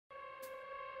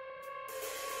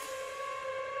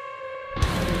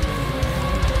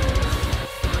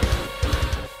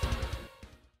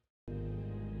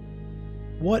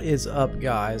What is up,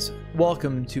 guys?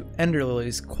 Welcome to Ender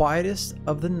Lilies, Quietus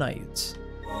of the Night.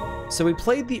 So we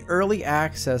played the early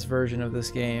access version of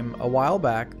this game a while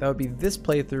back. That would be this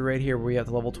playthrough right here where we have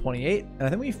to level 28. And I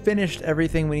think we finished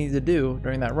everything we needed to do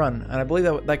during that run. And I believe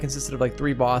that consisted of like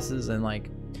 3 bosses and like,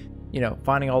 you know,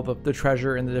 finding all the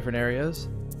treasure in the different areas.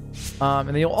 And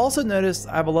then you'll also notice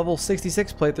I have a level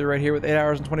 66 playthrough right here with 8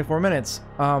 hours and 24 minutes.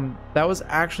 That was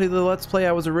actually the Let's Play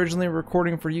I was originally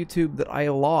recording for YouTube that I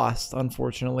lost,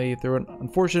 unfortunately, through an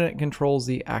unfortunate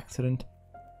Control-Z accident.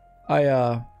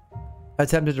 I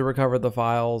attempted to recover the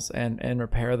files and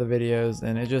repair the videos,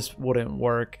 and it just wouldn't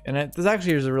work. And this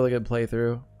actually is a really good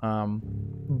playthrough,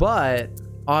 but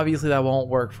obviously that won't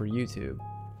work for YouTube.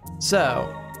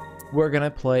 So we're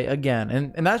gonna play again,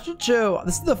 and that should show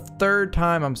this is the 3rd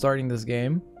time I'm starting this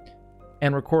game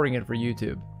and recording it for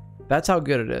YouTube. That's how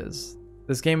good it is.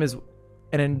 This game is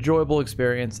an enjoyable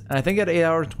experience, and I think at 8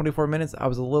 hours and 24 minutes I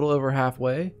was a little over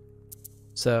halfway.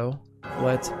 So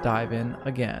let's dive in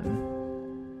again.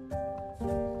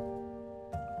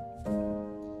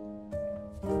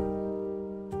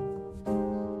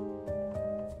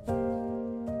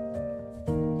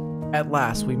 At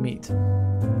last we meet.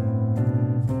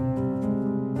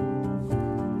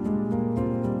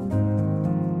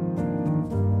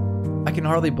 I can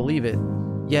hardly believe it,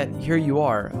 yet here you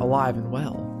are, alive and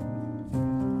well.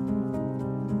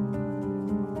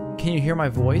 Can you hear my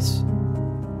voice?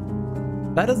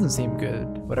 That doesn't seem good,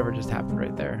 whatever just happened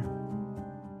right there.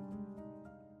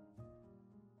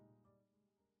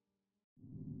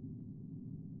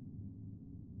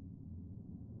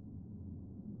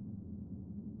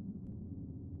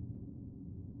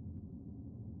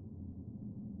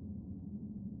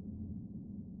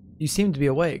 You seem to be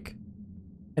awake.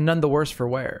 And none the worse for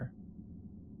wear.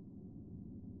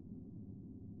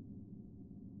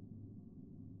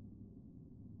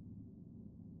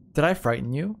 Did I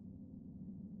frighten you?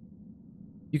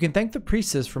 You can thank the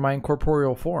priestesses for my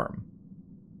incorporeal form.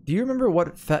 Do you remember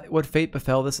what fate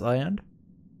befell this land?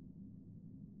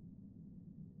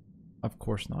 Of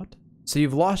course not. So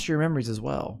you've lost your memories as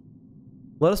well.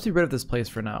 Let us be rid of this place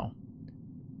for now.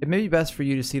 It may be best for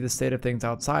you to see the state of things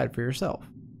outside for yourself.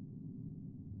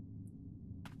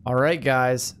 Alright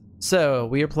guys, so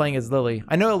we are playing as Lily.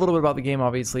 I know a little bit about the game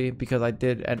obviously because I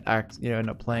did end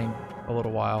up playing a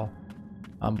little while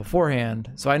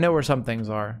beforehand, so I know where some things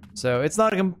are. So it's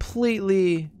not a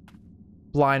completely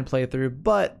blind playthrough,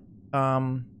 but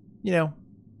you know,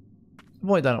 I've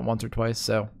only done it once or twice,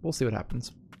 so we'll see what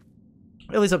happens.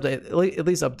 At least up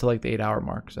to like the 8 hour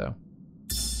mark. So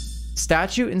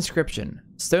statue inscription.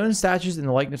 Stone statues in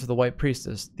the likeness of the White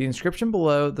Priestess. The inscription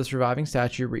below the surviving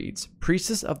statue reads,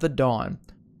 Priestess of the Dawn,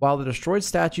 while the destroyed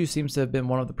statue seems to have been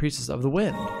one of the Priestesses of the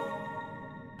Wind.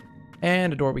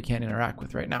 And a door we can't interact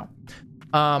with right now.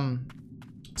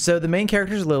 So the main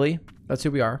character is Lily. That's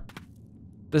who we are.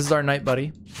 This is our knight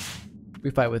buddy. We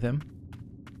fight with him.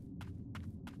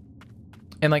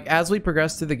 And like as we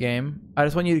progress through the game, I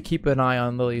just want you to keep an eye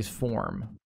on Lily's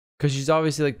form. Because she's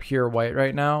obviously like pure white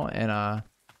right now, and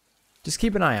just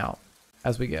keep an eye out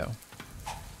as we go.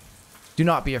 Do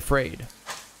not be afraid.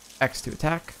 X to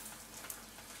attack.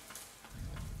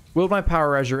 Wield my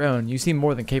power as your own. You seem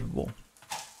more than capable.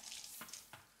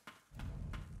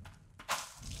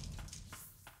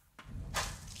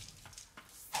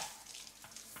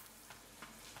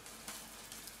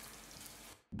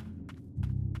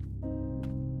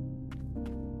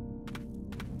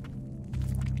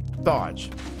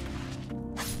 Dodge.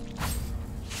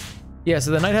 Yeah,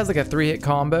 so the knight has like a 3-hit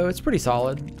combo. It's pretty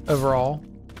solid overall.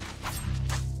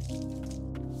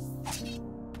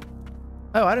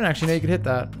 Oh, I didn't actually know you could hit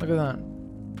that. Look at that.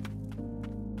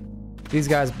 These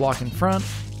guys block in front.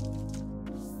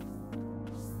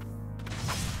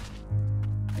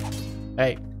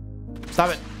 Hey,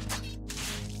 stop it.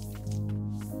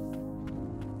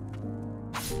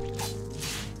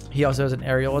 He also has an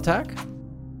aerial attack.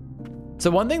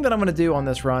 So one thing that I'm going to do on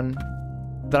this run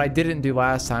that I didn't do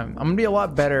last time, I'm gonna be a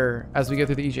lot better as we go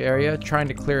through each area trying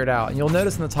to clear it out. And you'll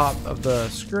notice in the top of the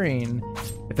screen,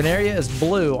 if an area is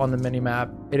blue on the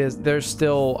mini-map, there's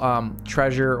still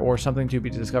treasure or something to be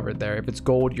discovered there. If it's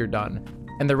gold, you're done.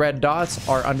 And the red dots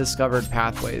are undiscovered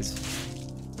pathways.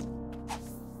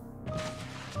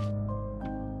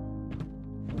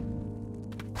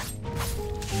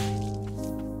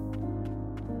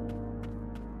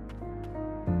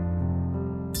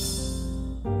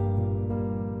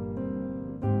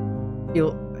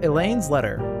 Elaine's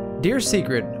letter. Dear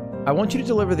Secret, I want you to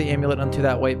deliver the amulet unto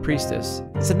that white priestess.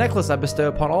 It's a necklace I bestow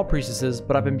upon all priestesses,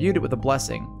 but I've imbued it with a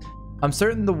blessing. I'm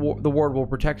certain the ward will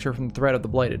protect her from the threat of the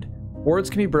blighted. Wards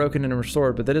can be broken and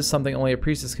restored, but that is something only a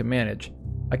priestess can manage.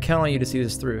 I count on you to see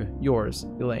this through. Yours,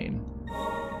 Elaine.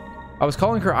 I was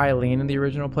calling her Eileen in the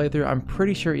original playthrough. I'm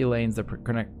pretty sure Elaine's the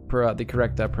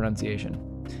correct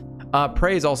pronunciation.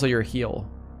 Pray is also your heal.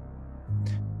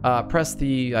 Press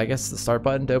the, I guess, the start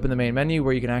button to open the main menu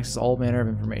where you can access all manner of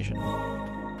information.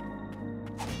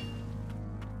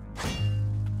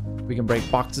 We can break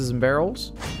boxes and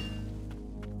barrels.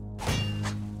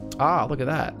 Ah, look at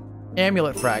that.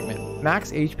 Amulet fragment.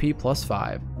 Max HP plus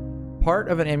 5. Part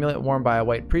of an amulet worn by a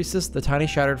white priestess. The tiny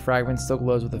shattered fragment still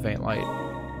glows with a faint light.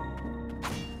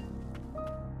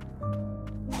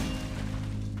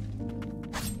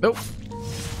 Nope.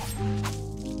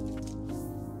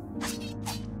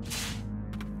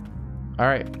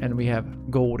 Alright, and we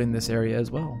have gold in this area as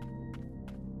well.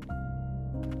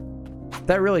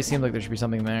 That really seems like there should be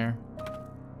something there.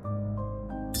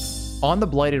 On the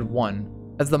Blighted One.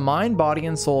 As the mind, body,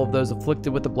 and soul of those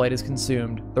afflicted with the blight is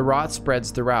consumed, the rot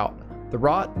spreads throughout. The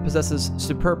rot possesses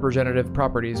superb regenerative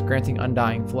properties, granting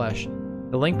undying flesh.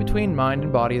 The link between mind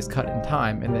and body is cut in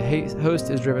time, and the host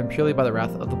is driven purely by the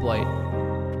wrath of the blight.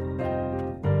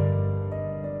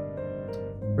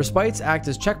 Respites act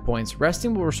as checkpoints.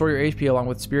 Resting will restore your HP along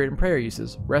with spirit and prayer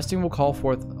uses. Resting will call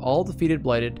forth all defeated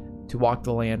blighted to walk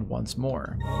the land once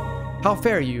more. How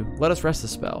fare you? Let us rest the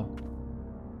spell.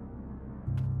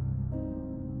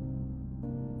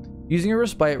 Using a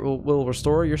respite will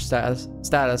restore your status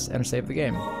and save the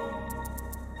game.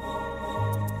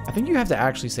 I think you have to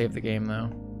actually save the game though.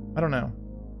 I don't know.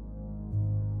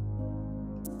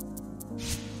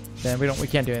 Then we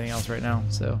can't do anything else right now,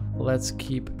 so let's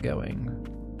keep going.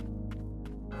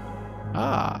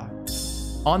 Ah.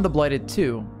 On the Blighted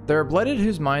 2. There are blighted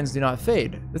whose minds do not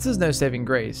fade. This is no saving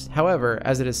grace. However,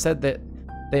 as it is said that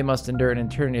they must endure an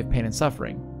eternity of pain and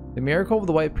suffering. The miracle of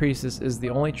the White Priestess is the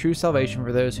only true salvation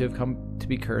for those who have come to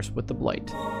be cursed with the blight.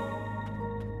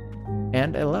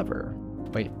 And a lever.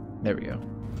 Wait, there we go.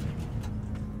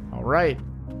 Alright.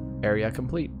 Area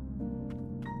complete.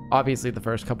 Obviously, the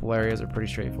first couple areas are pretty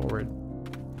straightforward.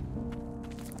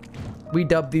 We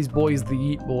dubbed these boys the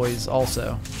Yeet Boys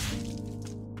also.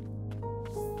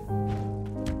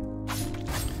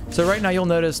 So right now you'll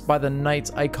notice by the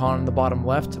knight's icon on the bottom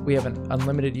left, we have an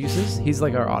unlimited uses. He's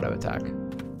like our auto attack.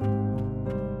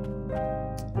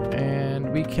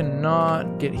 And we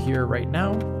cannot get here right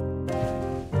now.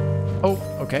 Oh,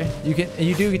 okay.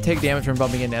 You do take damage from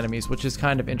bumping into enemies, which is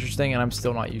kind of interesting, and I'm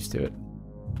still not used to it.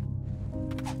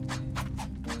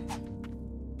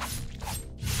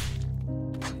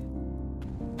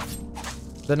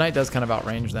 The knight does kind of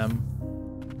outrange them.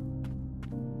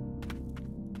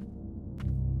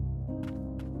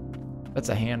 That's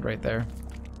a hand right there.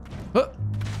 Huh.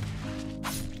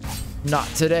 Not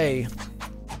today.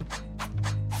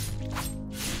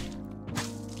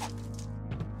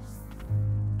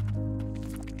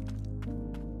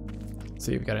 Let's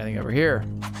see if we got anything over here.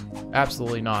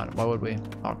 Absolutely not. Why would we?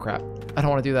 Oh crap. I don't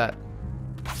want to do that.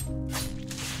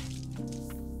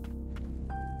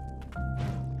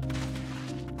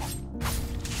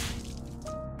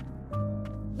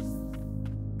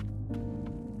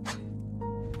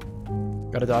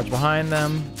 Gotta dodge behind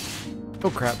them. Oh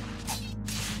crap.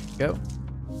 Go.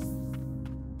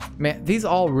 Man, these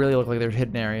all really look like they're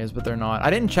hidden areas, but they're not. I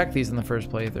didn't check these in the first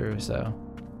playthrough, so.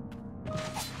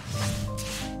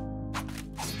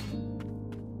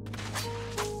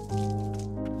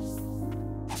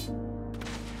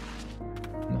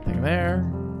 Nothing there.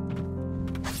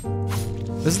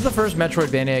 This is the first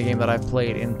Metroidvania game that I've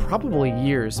played in probably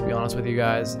years, to be honest with you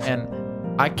guys, and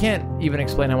I can't even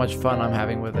explain how much fun I'm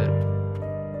having with it.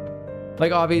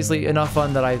 Like, obviously, enough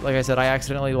fun that like I said, I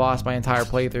accidentally lost my entire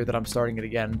playthrough that I'm starting it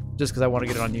again, just because I want to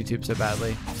get it on YouTube so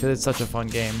badly, because it's such a fun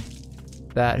game,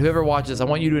 that whoever watches, I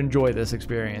want you to enjoy this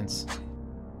experience.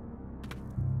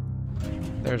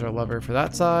 There's our lever for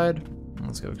that side.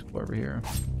 Let's go explore over here.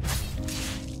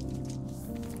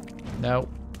 No.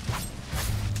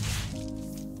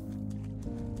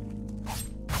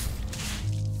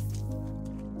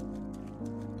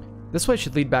 This way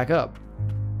should lead back up.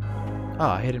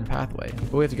 Ah, hidden pathway.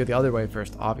 But we have to go the other way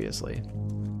first, obviously.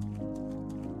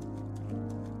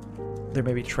 There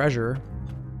may be treasure.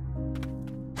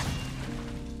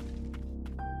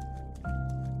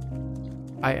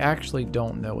 I actually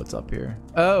don't know what's up here.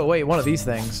 Oh, wait, one of these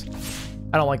things.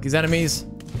 I don't like these enemies.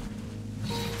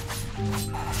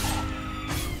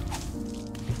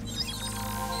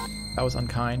 That was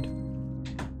unkind.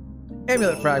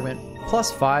 Amulet fragment,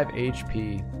 plus 5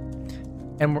 HP.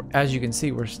 And as you can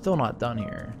see, we're still not done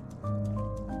here.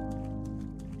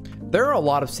 There are a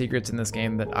lot of secrets in this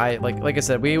game that like I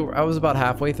said, I was about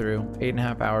halfway through,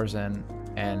 8.5 hours in,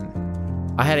 and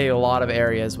I had a lot of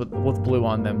areas with blue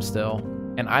on them still.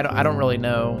 And I don't really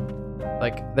know.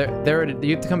 Like,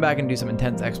 you have to come back and do some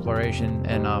intense exploration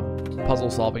and puzzle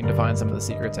solving to find some of the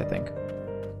secrets, I think.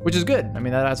 Which is good. I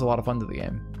mean, that adds a lot of fun to the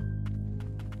game.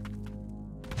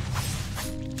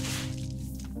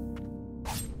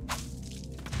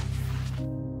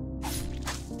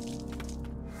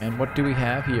 And what do we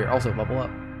have here? Also, level up.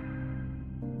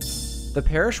 The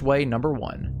Parish Way number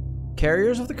 1.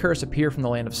 Carriers of the curse appear from the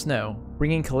land of snow,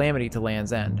 bringing calamity to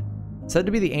Land's End. Said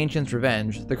to be the ancients'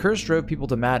 revenge, the curse drove people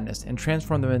to madness and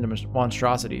transformed them into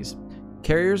monstrosities.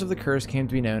 Carriers of the curse came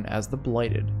to be known as the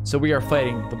blighted. So we are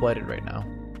fighting the blighted right now.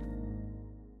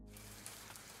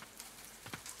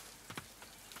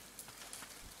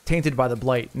 Tainted by the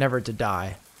blight, never to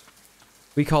die.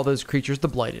 We call those creatures the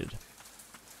blighted.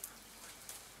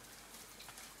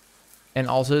 And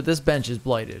also this bench is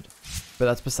blighted, but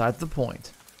that's besides the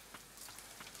point.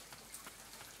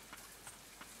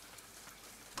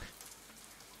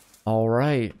 All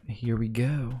right, here we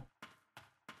go.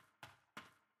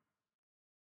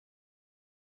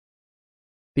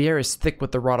 The air is thick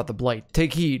with the rot of the blight.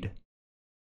 Take heed.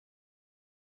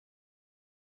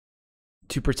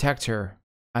 To protect her,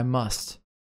 I must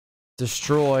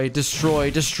destroy,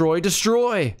 destroy, destroy,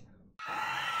 destroy.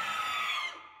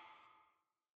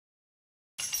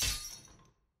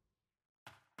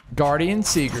 Guardian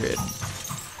Sigrid.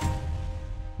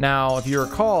 Now, if you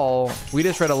recall, we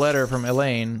just read a letter from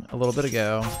Elaine a little bit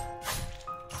ago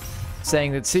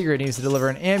saying that Sigrid needs to deliver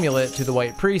an amulet to the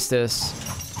White Priestess,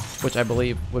 which I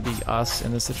believe would be us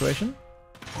in this situation.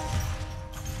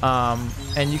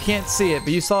 And you can't see it,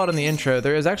 but you saw it in the intro.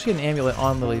 There is actually an amulet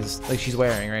on Lily's, like she's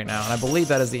wearing right now, and I believe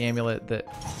that is the amulet that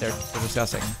they're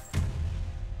discussing.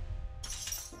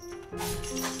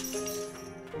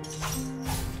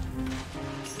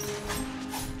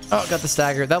 Oh, got the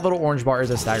stagger. That little orange bar is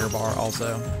a stagger bar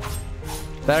also.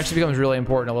 That actually becomes really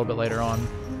important a little bit later on.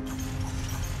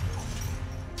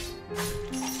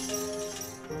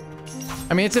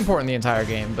 I mean, it's important in the entire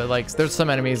game, but like, there's some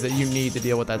enemies that you need to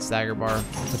deal with that stagger bar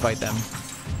to fight them.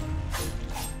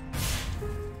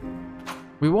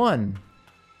 We won.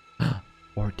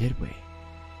 Or did we?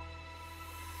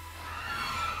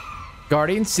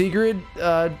 Guardian Sigrid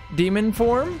demon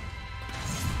form?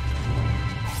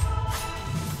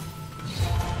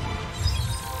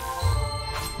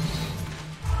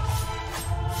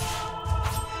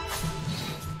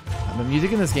 The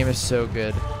music in this game is so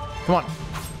good. Come on.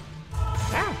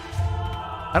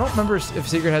 I don't remember if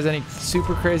Sigrid has any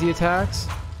super crazy attacks.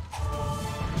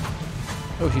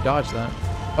 Oh, she dodged that.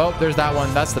 Oh, there's that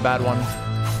one. That's the bad one.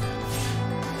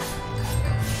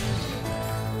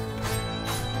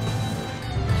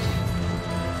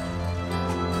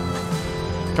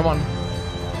 Come on.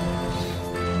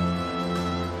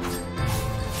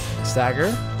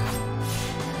 Stagger.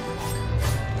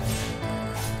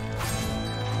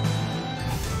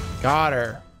 Got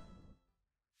her.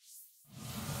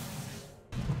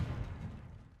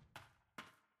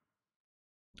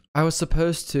 I was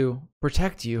supposed to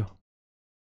protect you.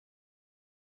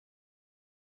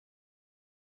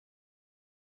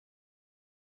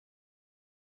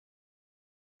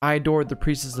 I adored the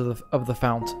priestess of the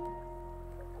fount.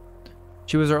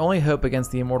 She was our only hope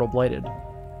against the immortal blighted.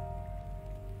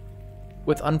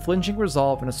 With unflinching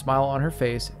resolve and a smile on her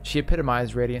face, she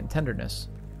epitomized radiant tenderness.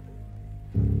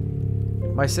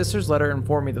 My sister's letter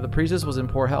informed me that the priestess was in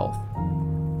poor health.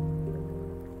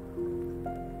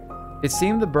 It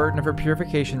seemed the burden of her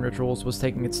purification rituals was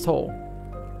taking its toll.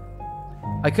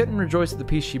 I couldn't rejoice at the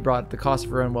peace she brought at the cost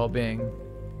of her own well-being.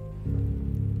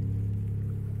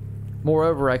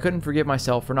 Moreover, I couldn't forgive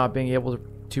myself for not being able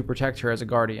to protect her as a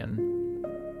guardian.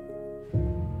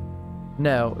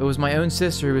 No, it was my own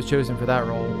sister who was chosen for that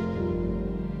role.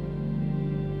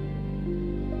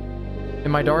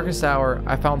 In my darkest hour,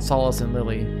 I found solace in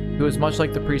Lily, who was much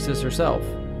like the priestess herself.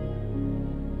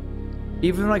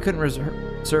 Even when I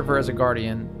couldn't serve her as a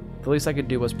guardian, the least I could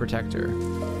do was protect her.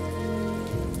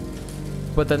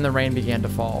 But then the rain began to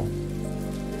fall.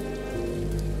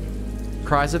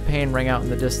 Cries of pain rang out in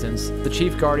the distance. The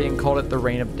chief guardian called it the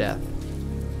rain of death.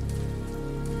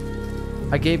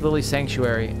 I gave Lily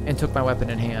sanctuary and took my weapon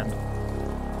in hand.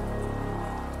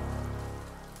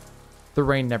 The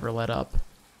rain never let up.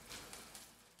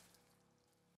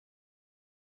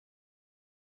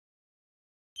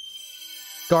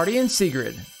 Guardian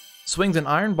Sigrid swings an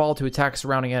iron ball to attack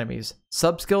surrounding enemies.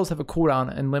 Sub-skills have a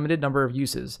cooldown and limited number of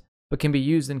uses, but can be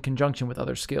used in conjunction with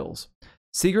other skills.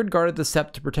 Sigrid guarded the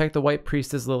sept to protect the White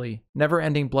Priestess Lily.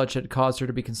 Never-ending bloodshed caused her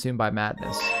to be consumed by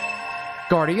madness.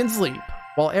 Guardian's Leap.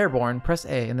 While airborne, press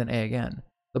A and then A again.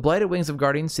 The blighted wings of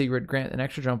Guardian Sigrid grant an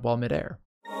extra jump while midair.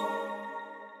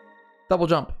 Double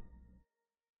jump.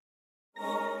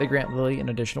 They grant Lily an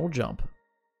additional jump.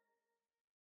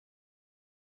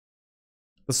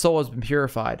 The soul has been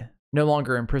purified, no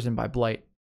longer imprisoned by blight.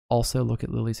 Also, look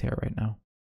at Lily's hair right now.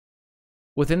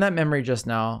 Within that memory just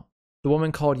now, the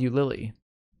woman called you Lily.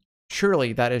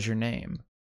 Surely that is your name.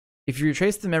 If you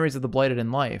retrace the memories of the blighted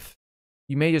in life,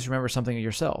 you may just remember something of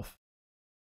yourself.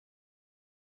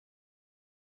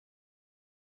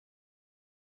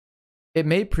 It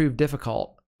may prove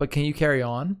difficult, but can you carry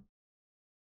on?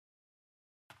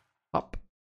 Hop.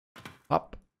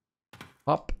 Hop.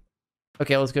 Hop.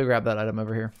 Okay, let's go grab that item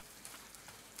over here.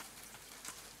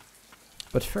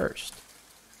 But first,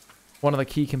 one of the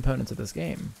key components of this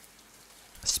game.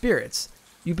 Spirits.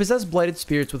 You possess blighted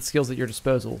spirits with skills at your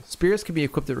disposal. Spirits can be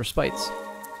equipped at respites.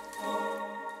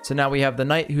 So now we have the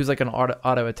knight, who's like an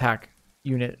auto attack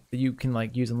unit that you can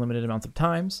like use in limited amounts of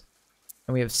times.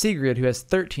 And we have Sigrid, who has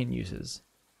 13 uses.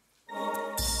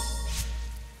 And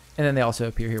then they also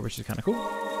appear here, which is kind of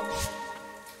cool.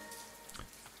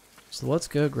 So let's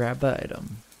go grab that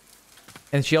item.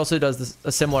 And she also does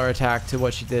a similar attack to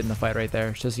what she did in the fight right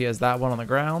there. So she has that one on the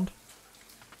ground.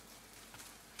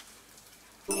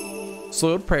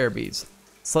 Soiled prayer beads.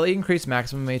 Slightly increased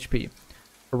maximum HP.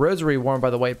 A rosary worn by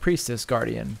the white priestess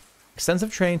guardian.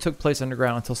 Extensive training took place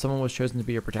underground until someone was chosen to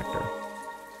be your protector.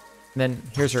 And then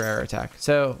here's her air attack.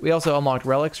 So we also unlocked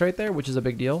relics right there, which is a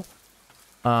big deal.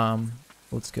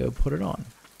 Let's go put it on.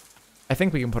 I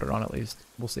think we can put it on at least.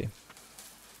 We'll see.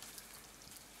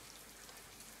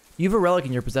 You have a relic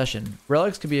in your possession.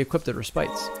 Relics can be equipped at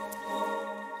respites.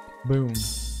 Boom.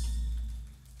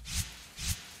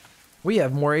 We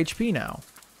have more HP now.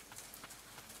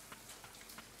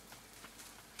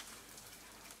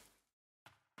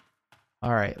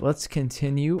 All right, let's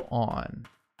continue on.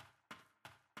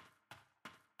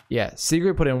 Yeah,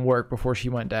 Sigrid put in work before she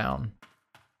went down.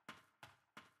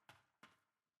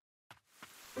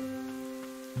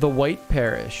 The White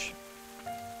Parish.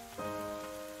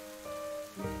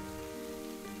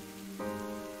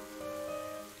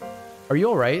 Are you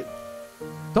alright?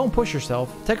 Don't push yourself.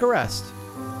 Take a rest.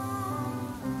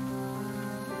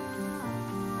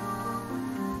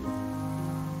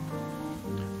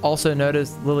 Also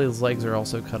notice Lily's legs are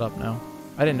also cut up now.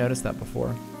 I didn't notice that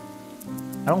before.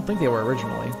 I don't think they were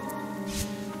originally.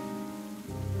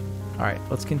 Alright,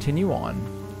 let's continue on.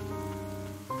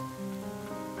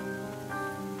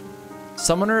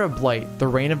 Summoner of Blight, the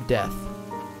Reign of Death.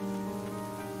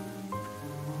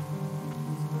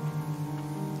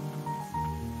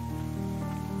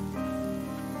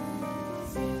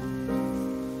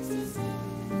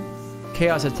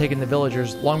 Chaos had taken the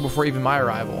villagers long before even my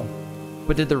arrival.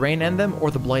 But did the rain end them or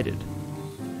the blighted?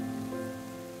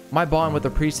 My bond with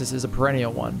the priestess is a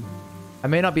perennial one. I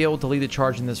may not be able to lead the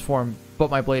charge in this form,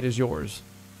 but my blade is yours.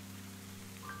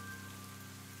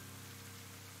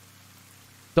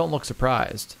 Don't look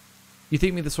surprised. You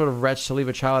think me the sort of wretch to leave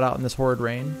a child out in this horrid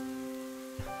rain?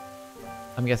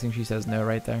 I'm guessing she says no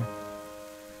right there.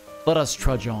 Let us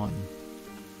trudge on.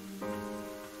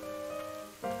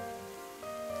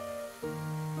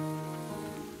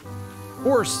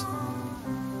 Horse!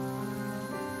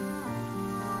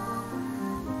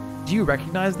 Do you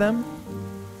recognize them?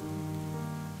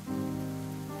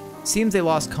 Seems they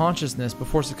lost consciousness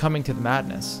before succumbing to the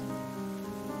madness.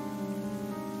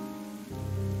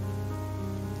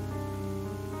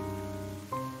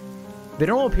 They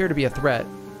don't appear to be a threat.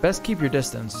 Best keep your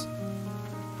distance.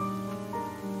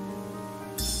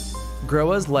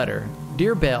 Groa's letter.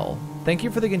 Dear Belle, thank you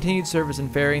for the continued service in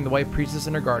ferrying the White Priestess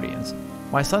and her guardians.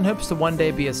 My son hopes to one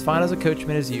day be as fine as a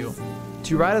coachman as you,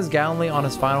 to ride as gallantly on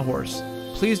his final horse.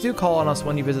 Please do call on us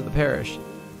when you visit the parish.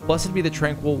 Blessed be the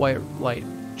tranquil white light.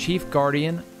 Chief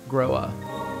Guardian, Groa.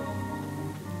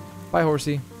 Bye,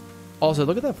 horsey. Also,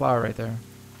 look at that flower right there.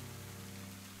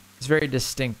 It's very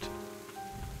distinct.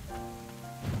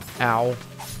 Ow.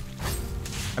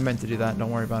 I meant to do that.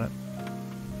 Don't worry about it.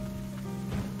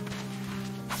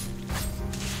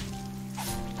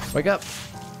 Wake up.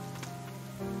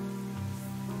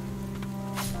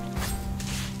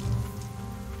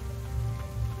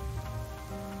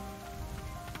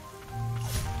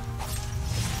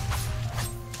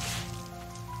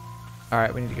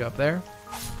 Alright, we need to go up there.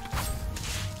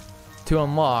 To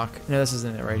unlock... No, this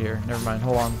isn't it right here. Never mind.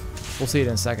 Hold on. We'll see it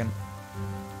in a second.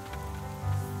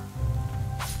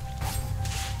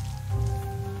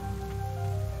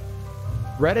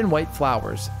 Red and white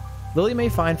flowers. Lily may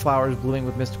find flowers blooming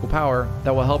with mystical power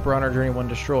that will help her on her journey when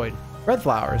destroyed. Red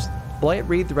flowers. Blight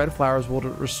read the red flowers will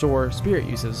restore spirit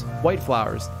uses. White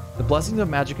flowers. The blessings of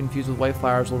magic infused with white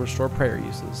flowers will restore prayer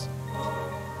uses.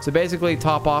 So basically,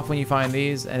 top off when you find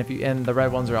these, and the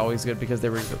red ones are always good because they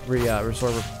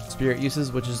restore spirit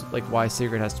uses, which is like why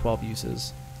Secret has 12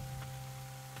 uses.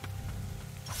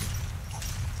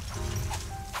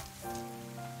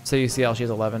 So you see how she has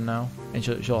 11 now, and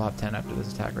she'll have 10 after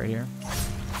this attack right here.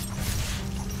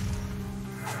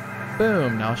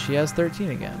 Boom! Now she has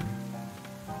 13 again,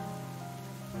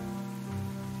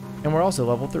 and we're also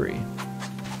level 3.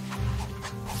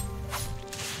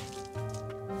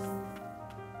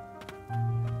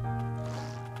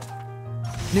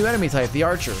 New enemy type, the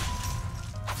archer.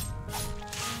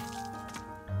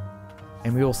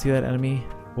 And we will see that enemy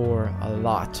for a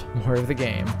lot more of the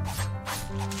game.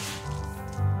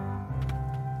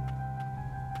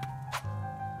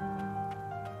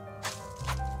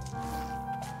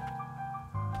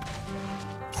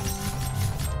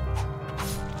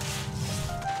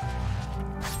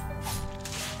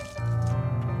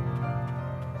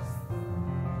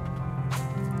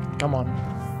 Come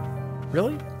on.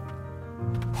 Really?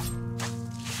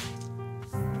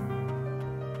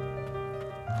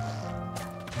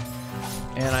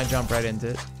 And I jump right into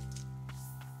it.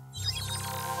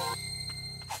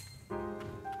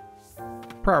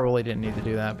 Probably didn't need to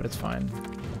do that, but it's fine.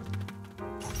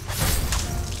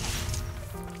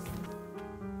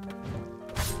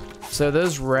 So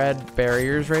those red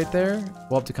barriers right there,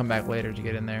 we'll have to come back later to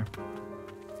get in there.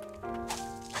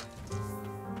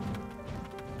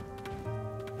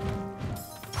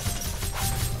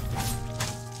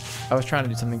 I was trying to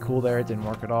do something cool there, it didn't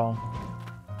work at all.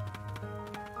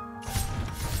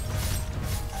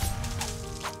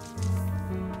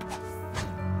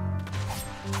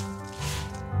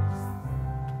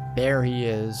 There he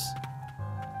is.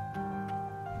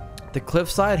 The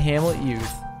Cliffside Hamlet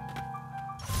Youth.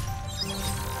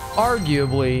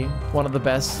 Arguably one of the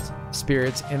best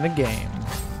spirits in the game.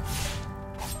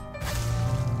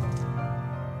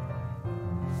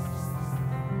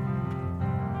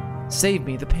 Save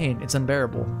me the pain, it's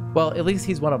unbearable. Well, at least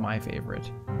he's one of my favorite.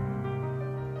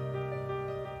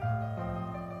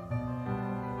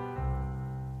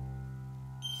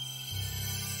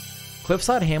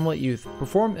 Cliffside Hamlet Youth.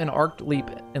 Perform an arced leap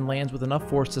and lands with enough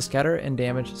force to scatter and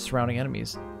damage surrounding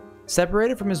enemies.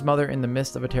 Separated from his mother in the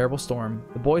midst of a terrible storm,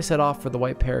 the boy set off for the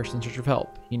White Parish in search of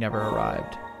help. He never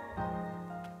arrived.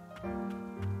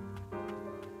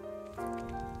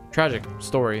 Tragic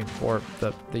story for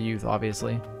the youth,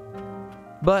 obviously.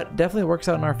 But definitely works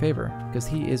out in our favor, because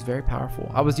he is very powerful.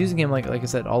 I was using him, like I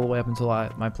said, all the way up until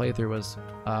my playthrough was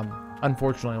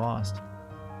unfortunately lost.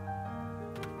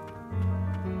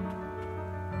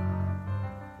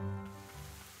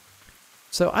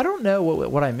 So I don't know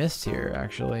what I missed here,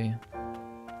 actually.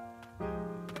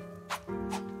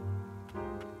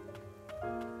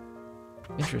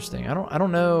 Interesting. I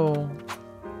don't know.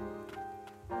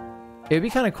 It'd be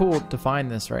kind of cool to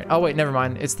find this, right? Oh wait, never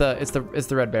mind. It's the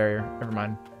red barrier. Never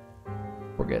mind.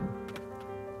 We're good.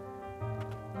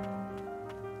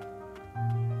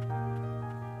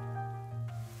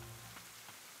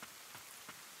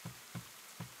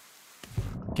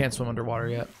 Can't swim underwater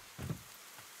yet.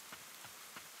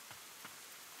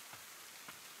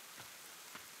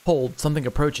 Hold, something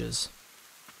approaches.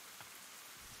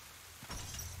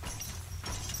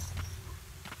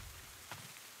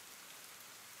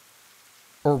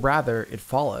 Or rather, it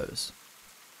follows.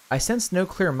 I sense no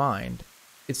clear mind.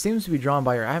 It seems to be drawn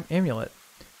by your amulet.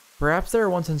 Perhaps they were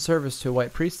once in service to a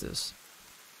white priestess.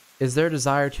 Is there a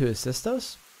desire to assist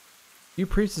us? You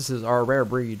priestesses are a rare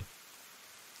breed.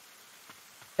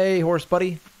 Hey, horse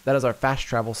buddy. That is our fast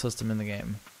travel system in the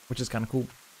game, which is kind of cool.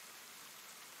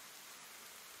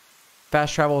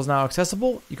 Fast travel is now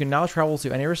accessible. You can now travel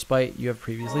to any respite you have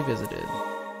previously visited.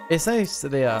 It's nice that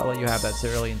they let you have that so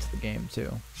early into the game,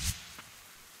 too.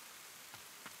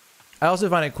 I also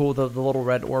find it cool the little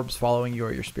red orbs following you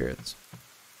or your spirits.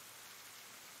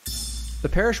 The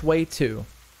Parish Way 2.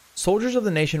 Soldiers of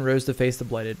the nation rose to face the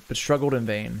blighted, but struggled in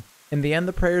vain. In the end,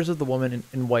 the prayers of the woman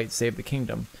in white saved the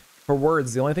kingdom. Her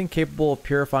words, the only thing capable of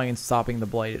purifying and stopping the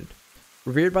blighted.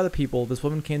 Revered by the people, this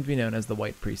woman came to be known as the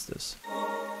White Priestess.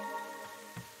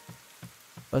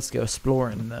 Let's go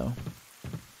exploring, though.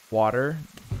 Water.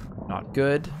 Not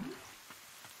good.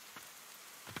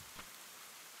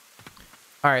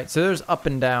 Alright, so there's up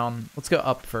and down. Let's go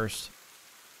up first.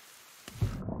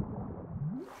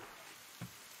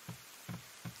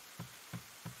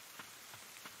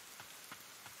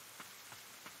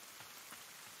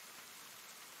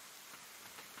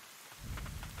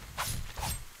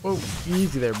 Whoa,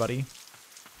 easy there, buddy.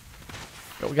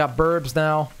 We got burbs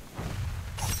now.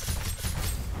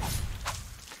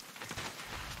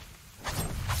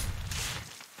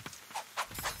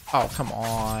 Oh, come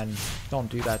on. Don't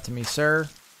do that to me, sir.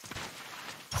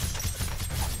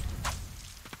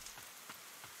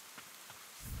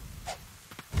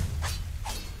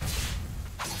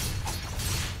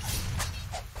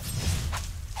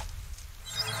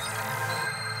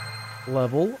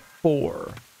 Level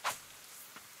 4.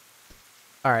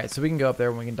 All right, so we can go up there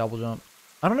and we can double jump.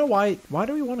 I don't know why. Why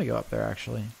do we want to go up there,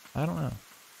 actually? I don't know.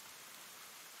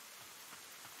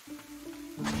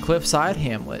 Cliffside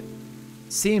Hamlet.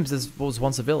 Seems this was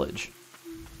once a village.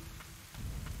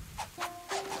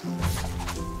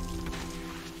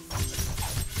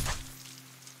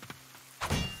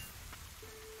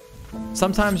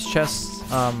 Sometimes chests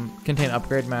contain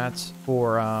upgrade mats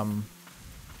for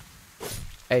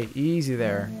hey, easy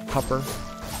there, pupper.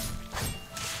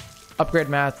 Upgrade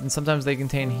mats, and sometimes they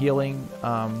contain healing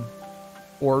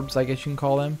orbs, I guess you can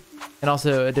call them, and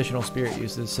also additional spirit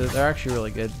uses, so they're actually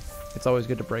really good. It's always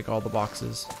good to break all the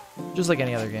boxes, just like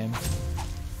any other game.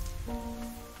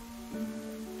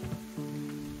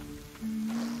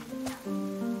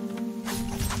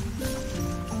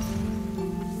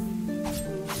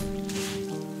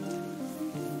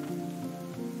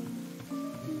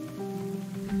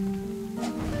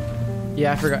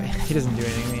 Yeah, I forgot. He doesn't do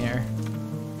anything in the air.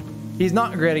 He's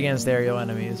not great against aerial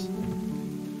enemies.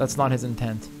 That's not his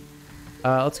intent.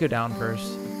 Let's go down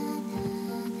first.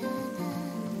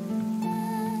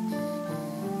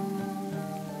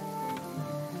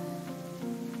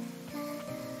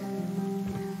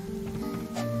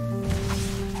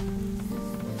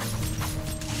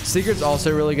 Secret's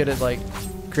also really good at like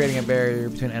creating a barrier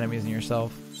between enemies and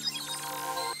yourself.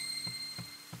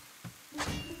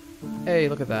 Hey,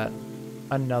 look at that.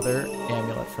 Another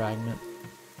amulet fragment.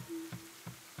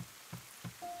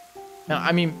 Now,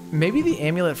 I mean, maybe the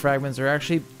amulet fragments are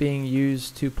actually being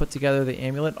used to put together the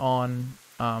amulet on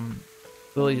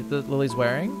Lily's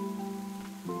wearing.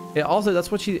 Yeah, also, that's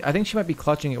what she... I think she might be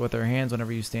clutching it with her hands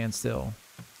whenever you stand still.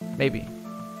 Maybe.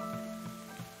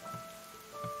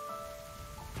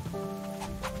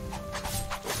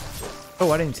 Oh,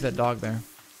 I didn't see that dog there.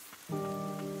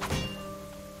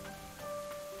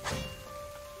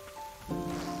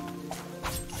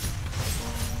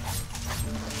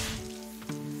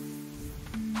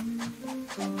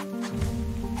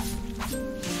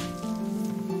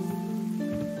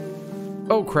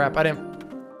 Oh crap, I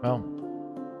didn't... Well,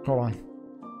 hold on.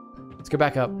 Let's go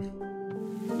back up.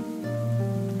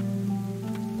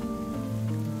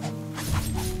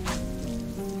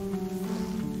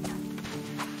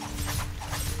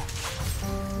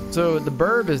 So the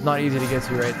burb is not easy to get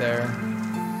to right there.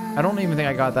 I don't even think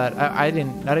I got that. I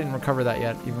didn't recover that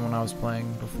yet, even when I was playing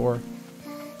before.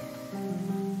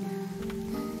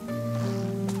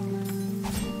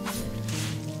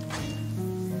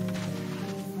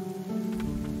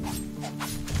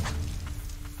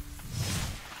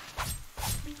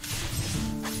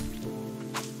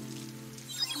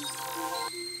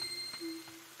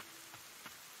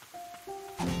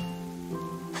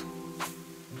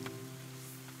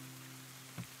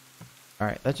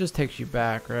 Alright, that just takes you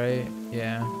back, right?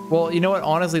 Yeah. Well, you know what?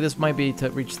 Honestly, this might be to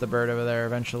reach the bird over there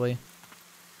eventually.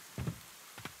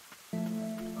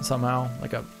 Somehow.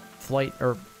 Like a flight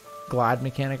or glide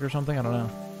mechanic or something? I don't know.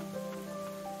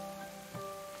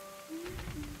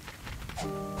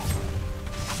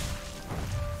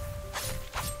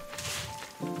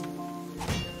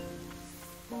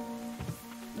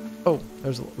 Oh,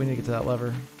 we need to get to that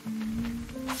lever.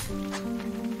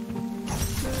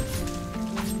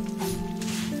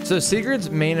 So Sigurd's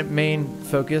main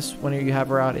focus when you have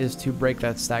her out is to break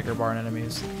that stagger bar on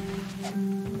enemies.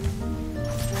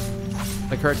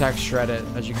 Like her attacks shred it,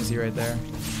 as you can see right there.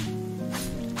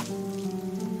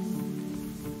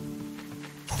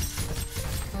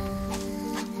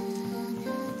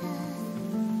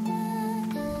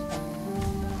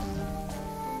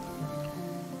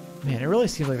 Man, it really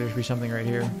seems like there should be something right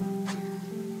here.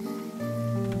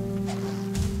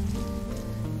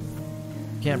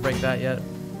 Can't break that yet.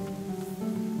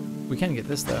 We can get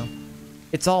this though.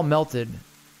 It's all melted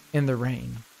in the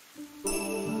rain.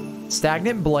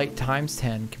 Stagnant blight times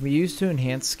 10 can be used to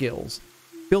enhance skills.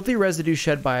 Filthy residue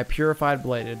shed by a purified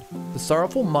blighted. The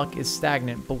sorrowful muck is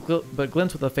stagnant but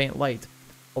glints with a faint light,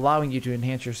 allowing you to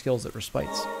enhance your skills at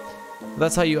respites.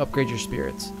 That's how you upgrade your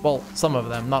spirits. Well, some of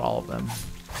them, not all of them.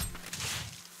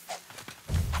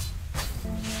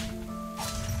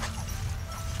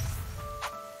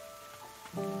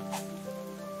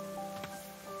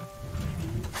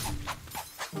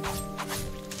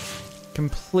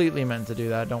 Completely meant to do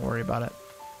that, don't worry about it.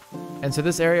 And so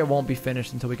this area won't be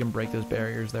finished until we can break those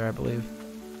barriers there, I believe.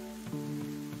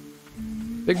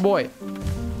 Big boy.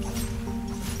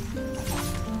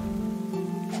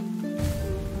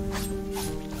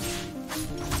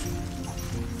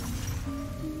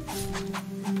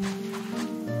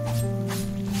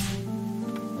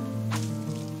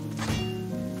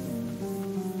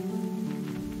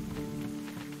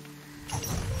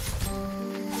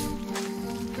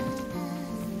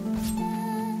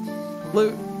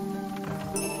 Loot.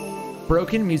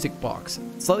 Broken music box.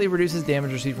 Slightly reduces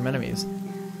damage received from enemies.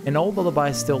 An old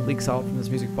lullaby still leaks out from this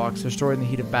music box, destroyed in the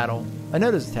heat of battle. A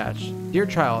note is attached. Dear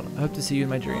child, I hope to see you in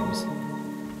my dreams.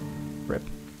 Rip.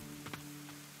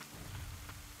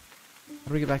 How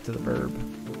do we get back to the verb?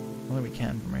 Only we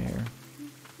can from right here.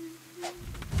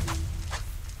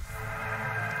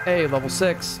 Hey, level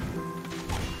 6.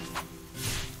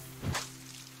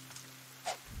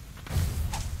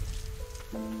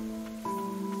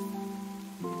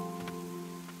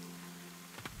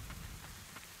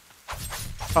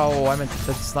 Oh, I meant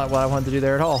that's not what I wanted to do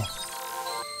there at all.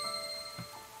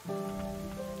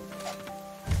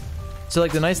 So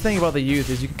like the nice thing about the youth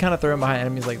is you can kind of throw them behind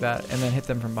enemies like that and then hit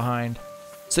them from behind.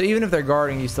 So even if they're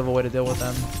guarding, you still have a way to deal with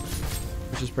them,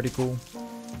 which is pretty cool.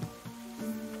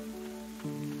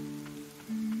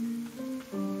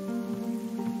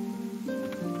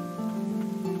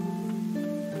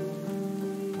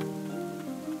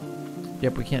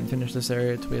 Yep, we can't finish this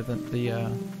area until we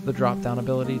have the drop down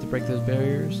ability to break those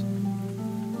barriers.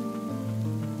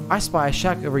 I spy a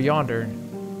shack over yonder.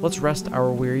 Let's rest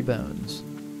our weary bones.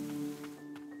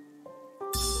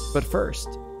 But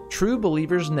first, true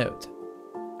believers note.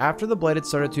 After the blighted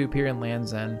started to appear in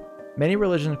Land's End, many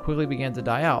religions quickly began to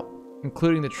die out,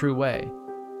 including the true way.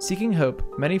 Seeking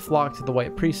hope, many flocked to the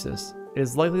white priestess. It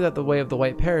is likely that the way of the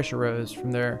white parish arose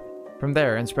from there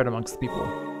and spread amongst the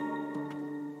people.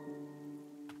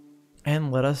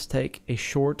 And let us take a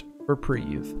short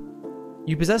reprieve.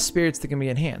 You possess spirits that can be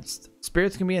enhanced.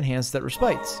 Spirits can be enhanced at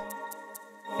respites.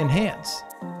 Enhance.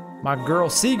 My girl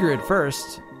Sigrid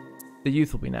first. The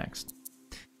youth will be next.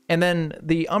 And then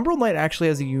the Umbral Knight actually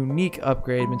has a unique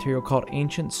upgrade material called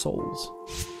Ancient Souls.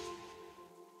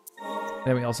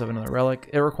 Then we also have another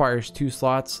relic. It requires 2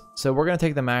 slots. So we're going to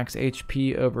take the max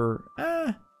HP over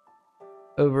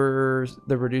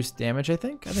the reduced damage, I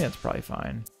think. I think that's probably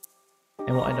fine.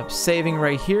 And we'll end up saving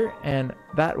right here, and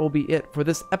that will be it for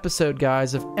this episode,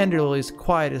 guys, of Ender Lilies,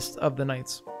 Quietest of the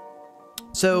Nights.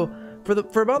 So,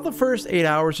 for about the first 8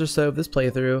 hours or so of this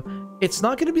playthrough, it's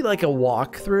not going to be like a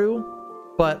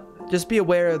walkthrough, but just be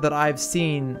aware that I've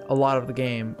seen a lot of the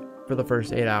game for the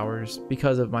first 8 hours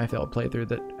because of my failed playthrough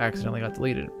that accidentally got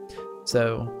deleted.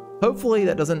 So, hopefully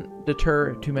that doesn't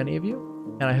deter too many of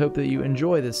you, and I hope that you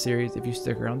enjoy this series if you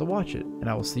stick around to watch it, and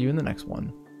I will see you in the next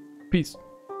one. Peace.